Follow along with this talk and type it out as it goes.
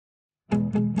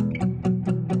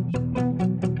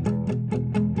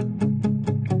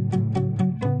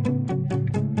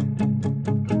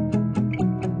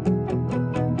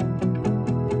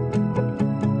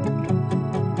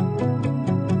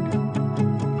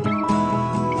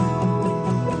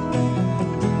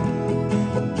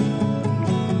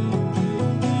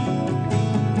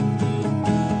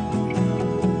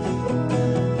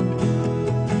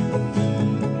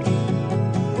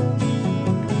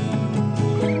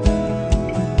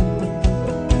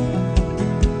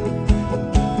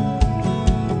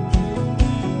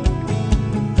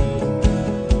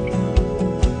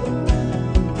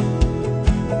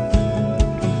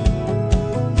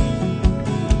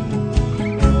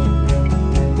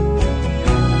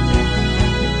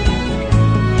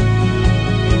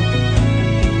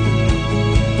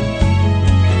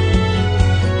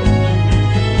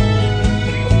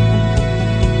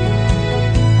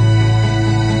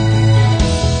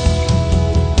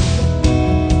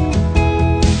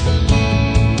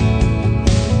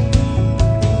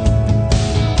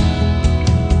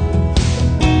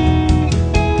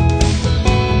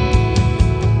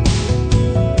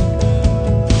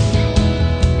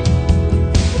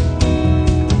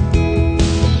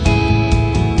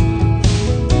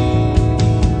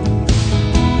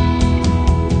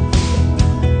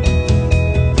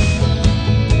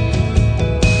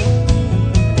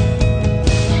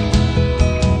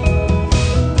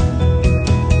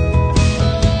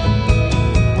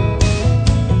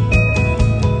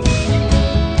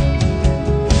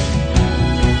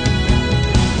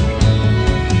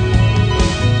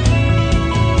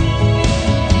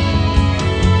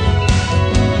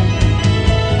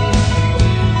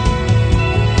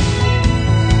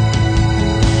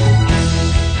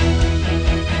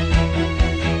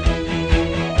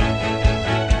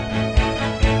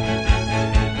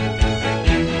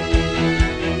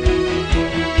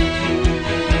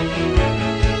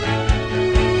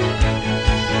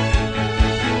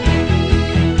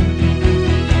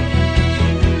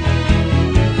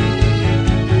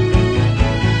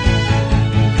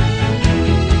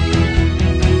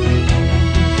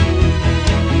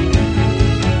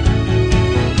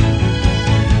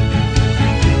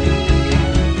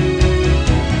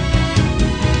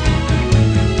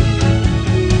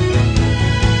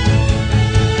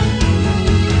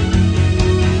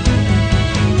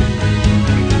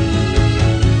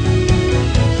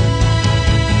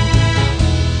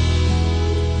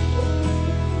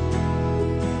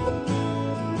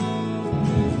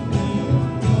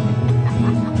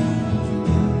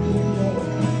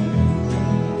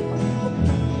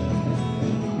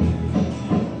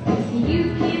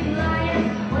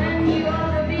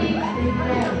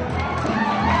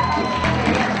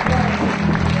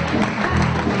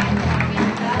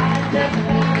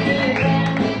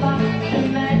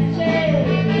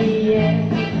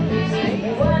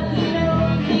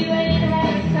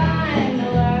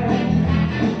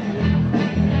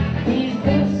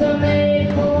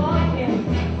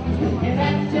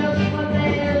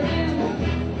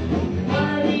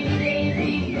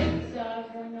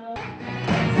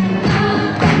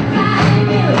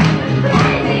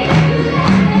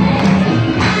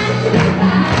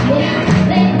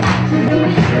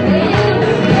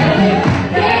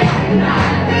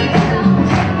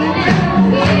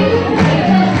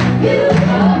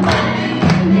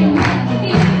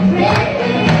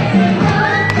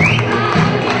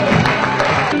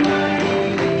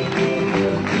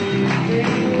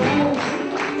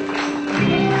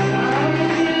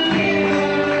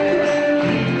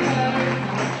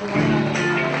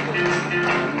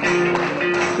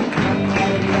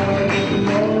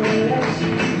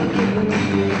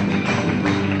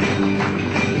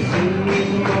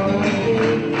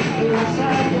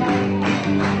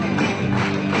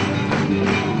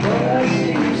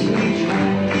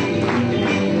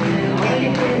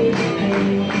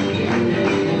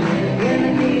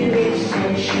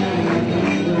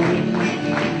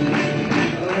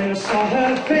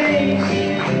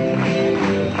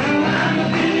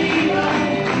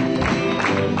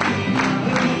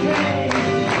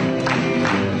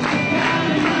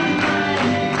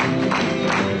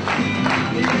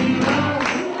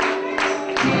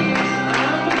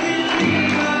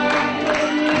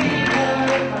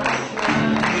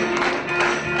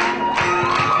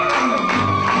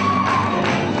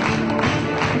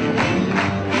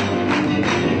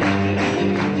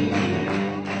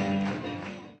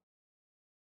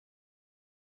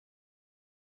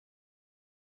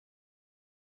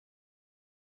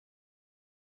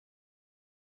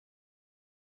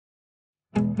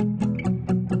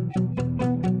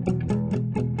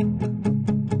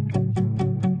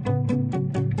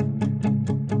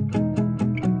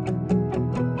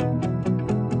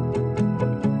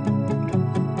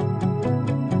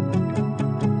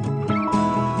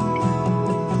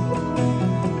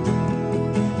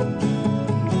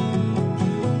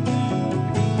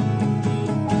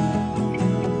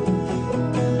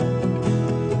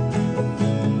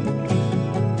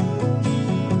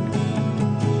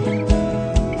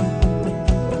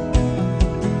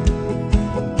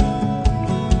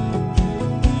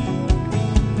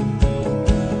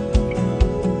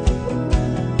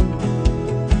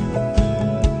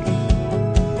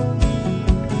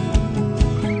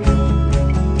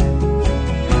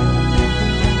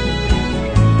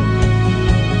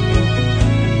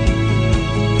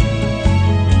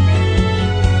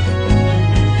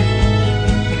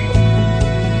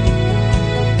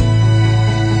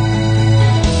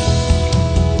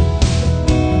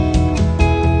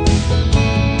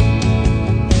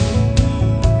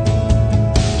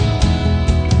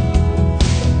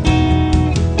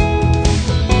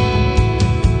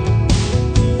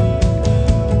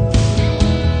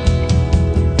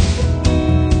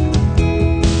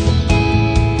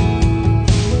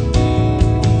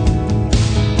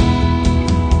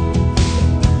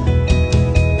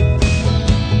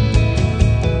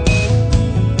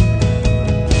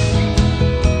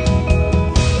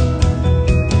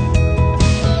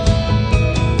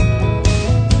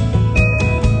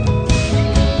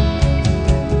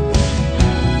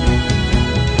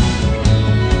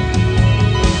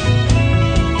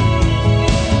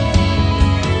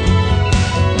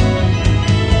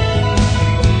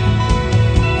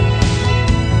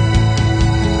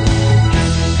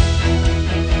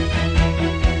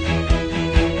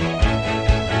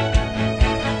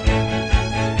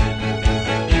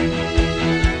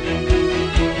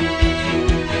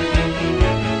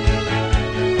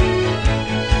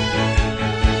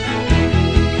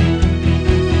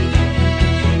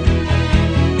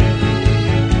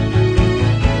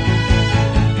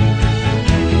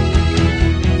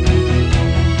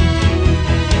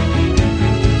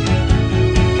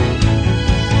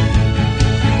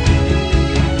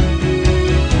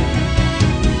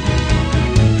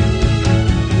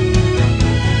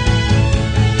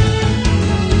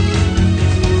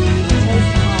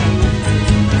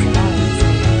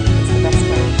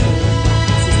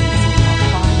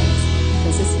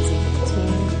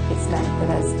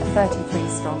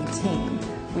33-strong team.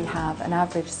 We have an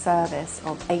average service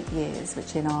of 8 years,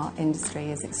 which in our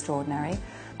industry is extraordinary.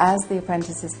 As the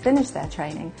apprentices finish their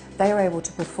training, they are able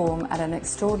to perform at an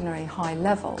extraordinary high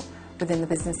level within the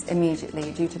business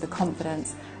immediately due to the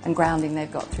confidence and grounding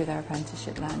they've got through their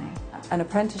apprenticeship learning. An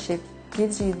apprenticeship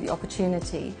gives you the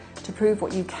opportunity to prove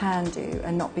what you can do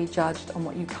and not be judged on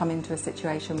what you come into a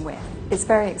situation with. It's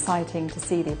very exciting to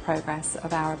see the progress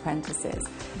of our apprentices.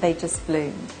 They just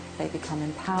bloom. They become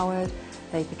empowered,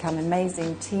 they become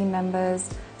amazing team members,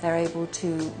 they're able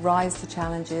to rise to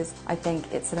challenges. I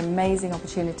think it's an amazing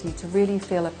opportunity to really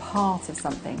feel a part of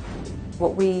something.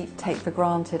 What we take for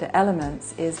granted at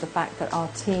Elements is the fact that our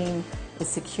team is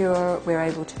secure, we're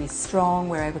able to be strong,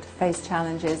 we're able to face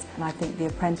challenges, and I think the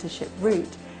apprenticeship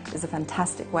route is a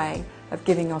fantastic way of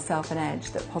giving yourself an edge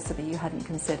that possibly you hadn't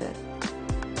considered.